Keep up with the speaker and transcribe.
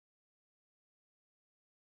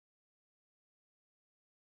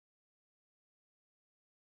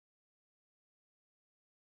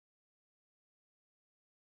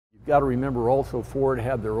Got to remember also Ford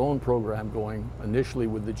had their own program going initially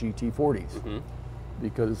with the GT40s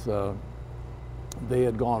because they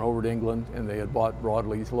had gone over to England and they had bought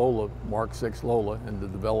Broadley's Lola, Mark VI Lola, and to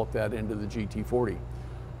develop that into the GT40.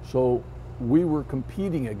 So we were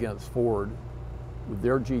competing against Ford with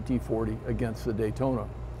their GT40 against the Daytona.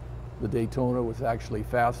 The Daytona was actually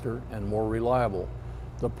faster and more reliable.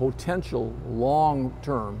 The potential long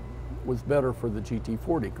term was better for the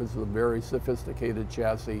GT40 because of the very sophisticated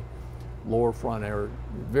chassis, lower front air,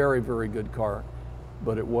 very, very good car,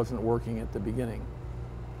 but it wasn't working at the beginning.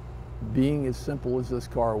 Being as simple as this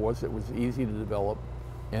car was, it was easy to develop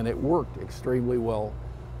and it worked extremely well.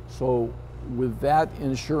 So with that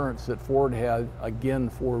insurance that Ford had, again,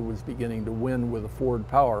 Ford was beginning to win with a Ford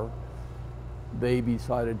Power, they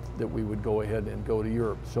decided that we would go ahead and go to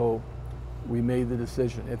Europe. So we made the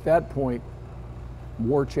decision. At that point,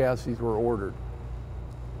 more chassis were ordered.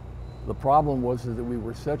 The problem was that we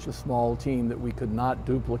were such a small team that we could not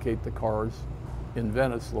duplicate the cars in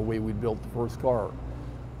Venice the way we built the first car.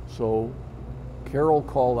 So Carroll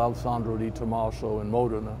called Alessandro Di Tommaso in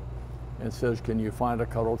Modena and says, can you find a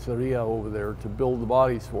carrozzeria over there to build the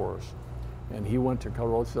bodies for us? And he went to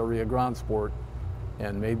Carrozzeria Grand Sport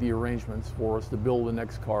and made the arrangements for us to build the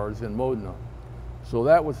next cars in Modena. So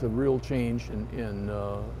that was a real change in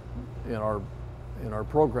our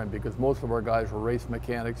program because most of our guys were race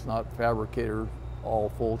mechanics, not fabricators, all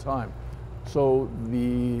full time. So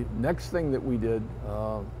the next thing that we did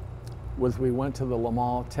was we went to the Le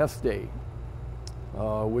Mans test day,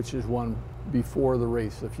 which is one before the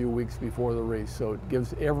race, a few weeks before the race. So it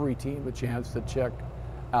gives every team a chance to check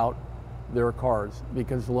out their cars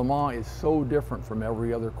because Le Mans is so different from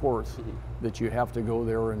every other course that you have to go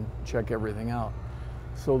there and check everything out.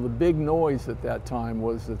 So the big noise at that time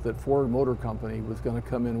was that Ford Motor Company was going to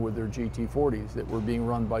come in with their GT40s that were being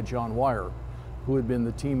run by John Wyer, who had been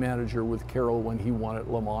the team manager with Carroll when he won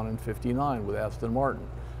at Le Mans in '59 with Aston Martin.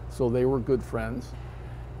 So they were good friends.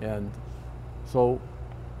 And so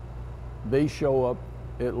they show up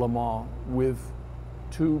at Le Mans with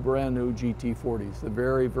two brand new GT40s, the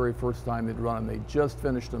very, very first time they'd run them. They just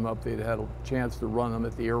finished them up. They'd had a chance to run them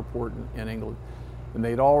at the airport in England. And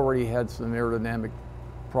they'd already had some aerodynamic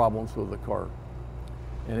problems with the car.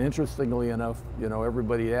 And interestingly enough, you know,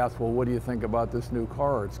 everybody asked, well, what do you think about this new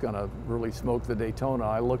car? It's going to really smoke the Daytona.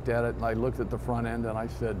 I looked at it and I looked at the front end and I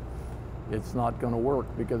said, it's not going to work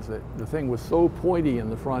because the thing was so pointy in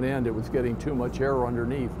the front end, it was getting too much air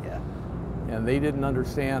underneath. Yeah. And they didn't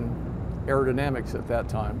understand aerodynamics at that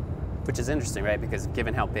time. Which is interesting, right? Because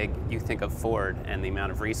given how big you think of Ford and the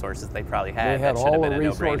amount of resources they probably had, they had that should have all been the a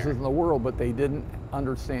resources no-brainer. in the world, but they didn't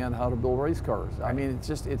understand how to build race cars. I mean,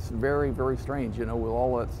 it's very, very strange, you know, with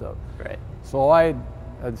all that stuff. Right. So I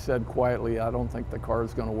had said quietly, I don't think the car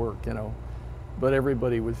is going to work, you know. But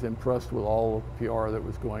everybody was impressed with all the PR that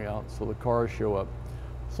was going out, so the cars show up.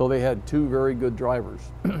 So they had two very good drivers.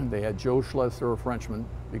 They had Joe Schlesser, a Frenchman,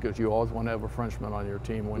 because you always want to have a Frenchman on your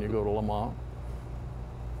team when you go to Le Mans.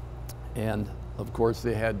 And of course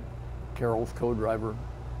they had Carroll's co-driver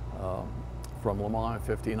from Le Mans in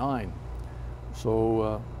 '59.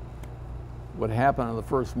 So what happened on the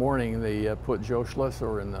first morning, they put Joe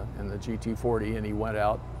Schlesser in the GT40 and he went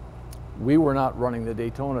out. We were not running the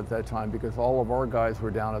Daytona at that time because all of our guys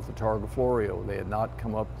were down at the Targa Florio. They had not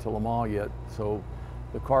come up to Le Mans yet. So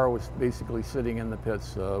the car was basically sitting in the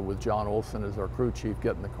pits with John Olson as our crew chief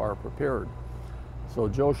getting the car prepared. So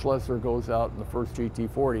Joe Schlesser goes out in the first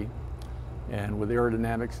GT40 and with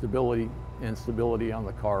aerodynamic stability, instability on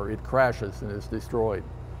the car, it crashes and is destroyed.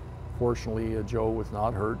 Fortunately, Joe was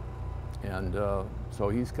not hurt. And so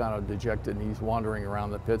he's kind of dejected and he's wandering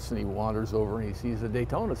around the pits and he wanders over and he sees a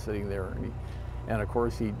Daytona sitting there. And of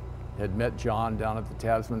course he had met John down at the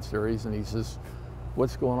Tasman Series and he says,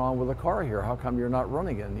 what's going on with the car here? How come you're not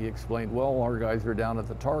running it? And he explained, well, our guys are down at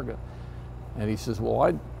the Targa. And he says,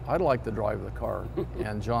 well, I'd like to drive the car.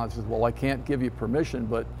 And John says, well, I can't give you permission,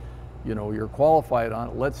 but you know, you're qualified on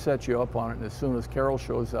it. Let's set you up on it. And as soon as Carroll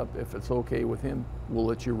shows up, if it's okay with him, we'll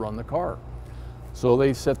let you run the car. So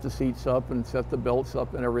they set the seats up and set the belts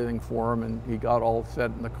up and everything for him, and he got all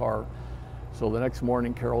set in the car. So the next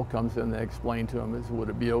morning, Carroll comes in and they explain to him, would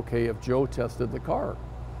it be okay if Joe tested the car?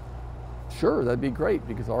 Sure, that'd be great,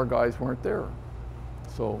 because our guys weren't there.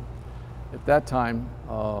 So at that time,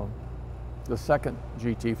 the second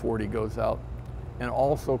GT40 goes out and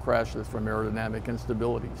also crashes from aerodynamic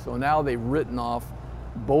instability. So now they've written off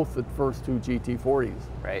both the first two GT40s.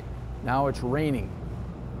 Right. Now it's raining.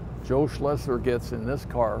 Joe Schlesser gets in this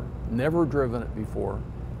car, never driven it before,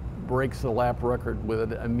 breaks the lap record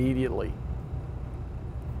with it immediately.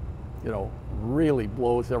 you know, really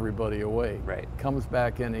blows everybody away. Right. Comes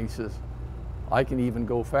back in and he says, I can even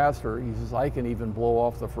go faster. He says, I can even blow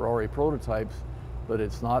off the Ferrari prototypes, but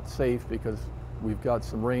it's not safe because we've got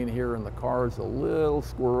some rain here and the car is a little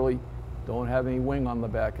squirrely. Don't have any wing on the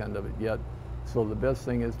back end of it yet. So the best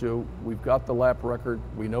thing is we've got the lap record.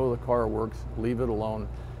 We know the car works, leave it alone,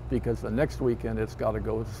 because the next weekend it's got to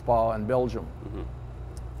go to Spa in Belgium. Mm-hmm.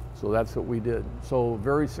 So that's what we did. So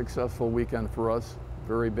very successful weekend for us,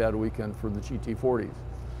 very bad weekend for the GT40s.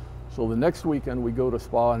 So the next weekend we go to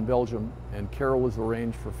Spa in Belgium, and Carroll is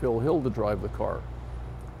arranged for Phil Hill to drive the car.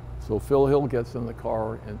 So Phil Hill gets in the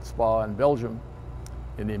car in Spa in Belgium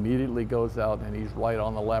and he immediately goes out and he's right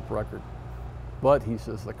on the lap record. But he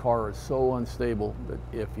says the car is so unstable that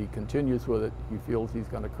if he continues with it, he feels he's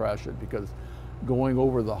going to crash it, because going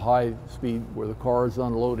over the high speed where the car is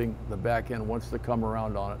unloading, the back end wants to come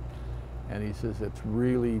around on it. And he says it's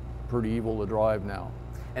really pretty evil to drive now.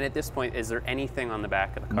 And at this point, is there anything on the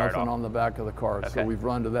back of the car at all? Nothing on the back of the car. Okay. So we've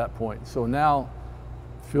run to that point. So now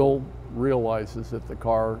Phil realizes that the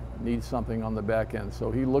car needs something on the back end. So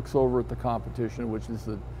he looks over at the competition, which is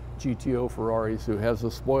the GTO Ferraris, who has a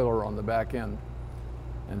spoiler on the back end,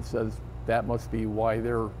 and says that must be why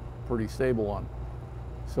they're pretty stable on.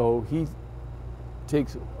 So he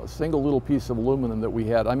takes a single little piece of aluminum that we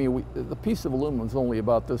had. I mean, the piece of aluminum is only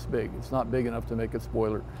about this big. It's not big enough to make a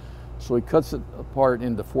spoiler. So he cuts it apart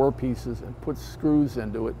into 4 pieces and puts screws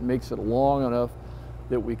into it, makes it long enough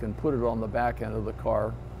that we can put it on the back end of the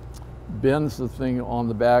car, bends the thing on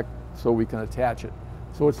the back so we can attach it.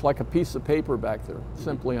 So it's like a piece of paper back there,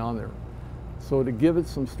 simply on there. So to give it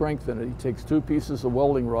some strength in it, he takes 2 pieces of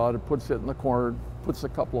welding rod and puts it in the corner, puts a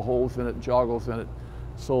couple of holes in it, joggles in it,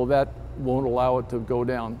 so that won't allow it to go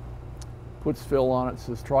down. Puts Phil on it,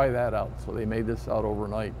 says, try that out. So they made this out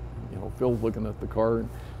overnight. You know, Phil's looking at the car, and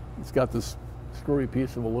it's got this screwy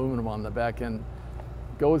piece of aluminum on the back end.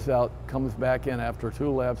 Goes out, comes back in after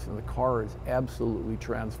 2 laps, and the car is absolutely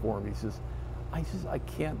transformed. He says, I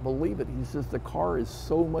can't believe it. He says, the car is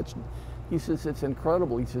so much, he says, it's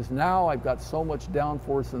incredible. He says, now I've got so much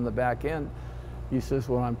downforce in the back end. He says,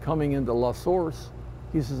 when I'm coming into La Source,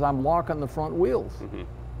 he says, I'm locking the front wheels. Mm-hmm.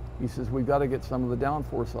 He says, we've got to get some of the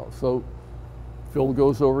downforce out. So Phil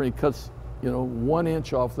goes over and he cuts, 1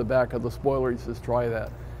 inch off the back of the spoiler. He says, try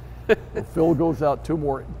that. Well, Phil goes out 2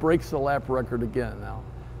 more, breaks the lap record again now.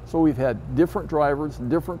 So we've had different drivers,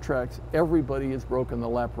 different tracks. Everybody has broken the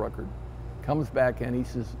lap record. Comes back in, he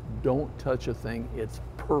says, don't touch a thing. It's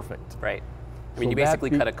perfect. Right. I mean, So you basically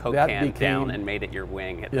cut a Coke can became, down and made it your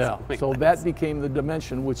wing at yeah, this point. so that became the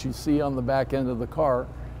dimension which you see on the back end of the car.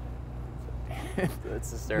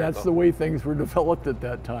 That's hysterical. That's the way things were developed at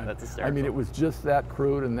that time. That's hysterical. I mean, it was just that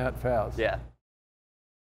crude and that fast. Yeah.